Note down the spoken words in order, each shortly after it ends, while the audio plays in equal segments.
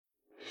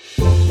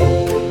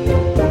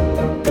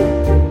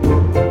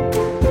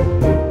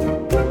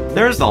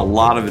a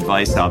lot of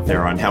advice out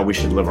there on how we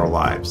should live our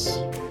lives.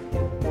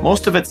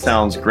 Most of it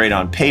sounds great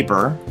on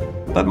paper,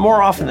 but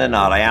more often than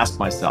not, I ask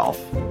myself,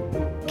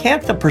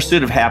 can't the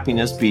pursuit of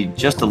happiness be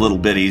just a little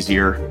bit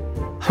easier?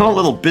 I'm a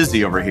little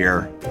busy over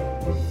here.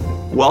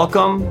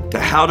 Welcome to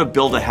How to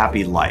Build a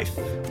Happy Life.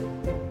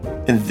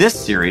 In this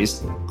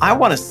series, I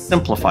want to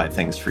simplify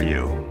things for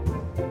you.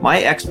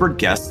 My expert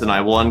guests and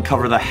I will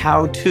uncover the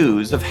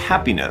how-tos of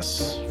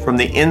happiness from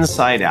the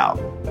inside out,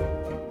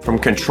 from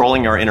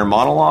controlling our inner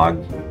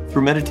monologue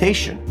through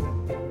meditation.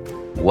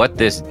 What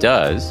this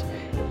does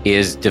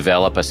is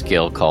develop a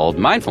skill called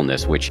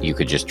mindfulness, which you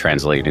could just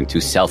translate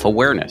into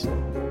self-awareness.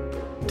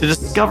 To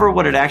discover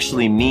what it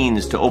actually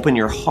means to open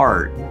your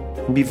heart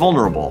and be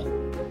vulnerable,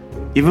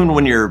 even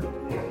when you're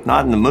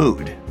not in the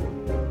mood.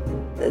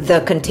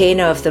 The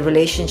container of the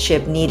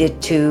relationship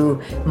needed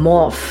to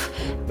morph.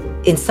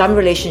 In some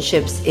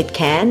relationships it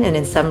can, and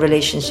in some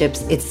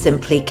relationships it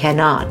simply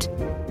cannot.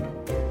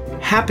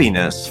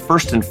 Happiness,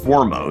 first and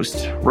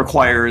foremost,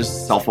 requires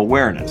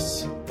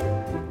self-awareness.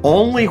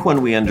 Only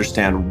when we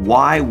understand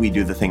why we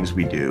do the things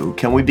we do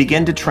can we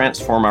begin to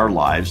transform our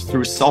lives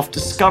through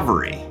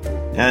self-discovery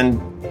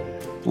and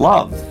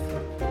love.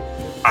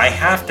 I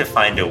have to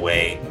find a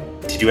way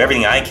to do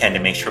everything I can to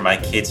make sure my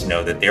kids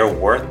know that their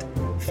worth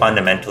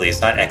fundamentally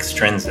is not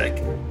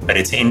extrinsic, but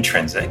it's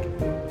intrinsic.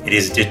 It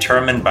is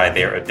determined by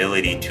their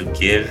ability to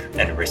give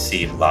and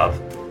receive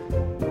love.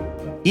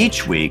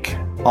 Each week,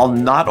 I'll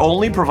not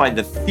only provide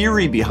the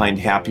theory behind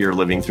happier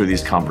living through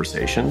these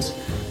conversations,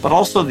 but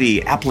also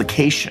the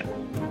application.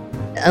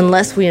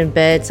 Unless we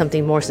embed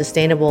something more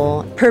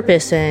sustainable,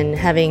 purpose and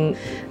having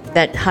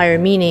that higher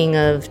meaning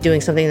of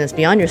doing something that's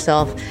beyond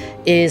yourself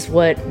is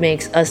what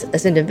makes us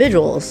as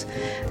individuals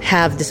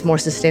have this more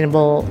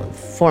sustainable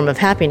form of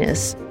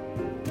happiness.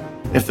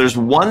 If there's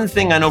one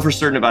thing I know for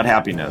certain about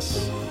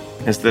happiness,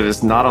 it's that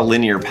it's not a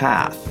linear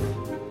path.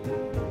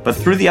 But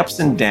through the ups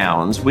and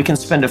downs, we can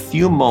spend a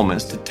few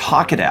moments to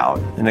talk it out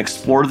and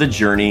explore the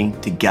journey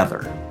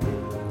together.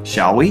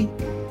 Shall we?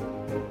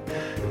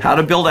 How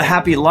to Build a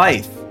Happy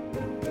Life.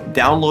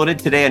 Download it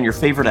today on your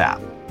favorite app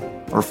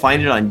or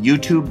find it on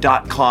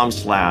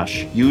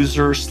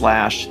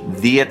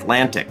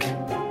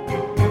youtube.com/user/theatlantic.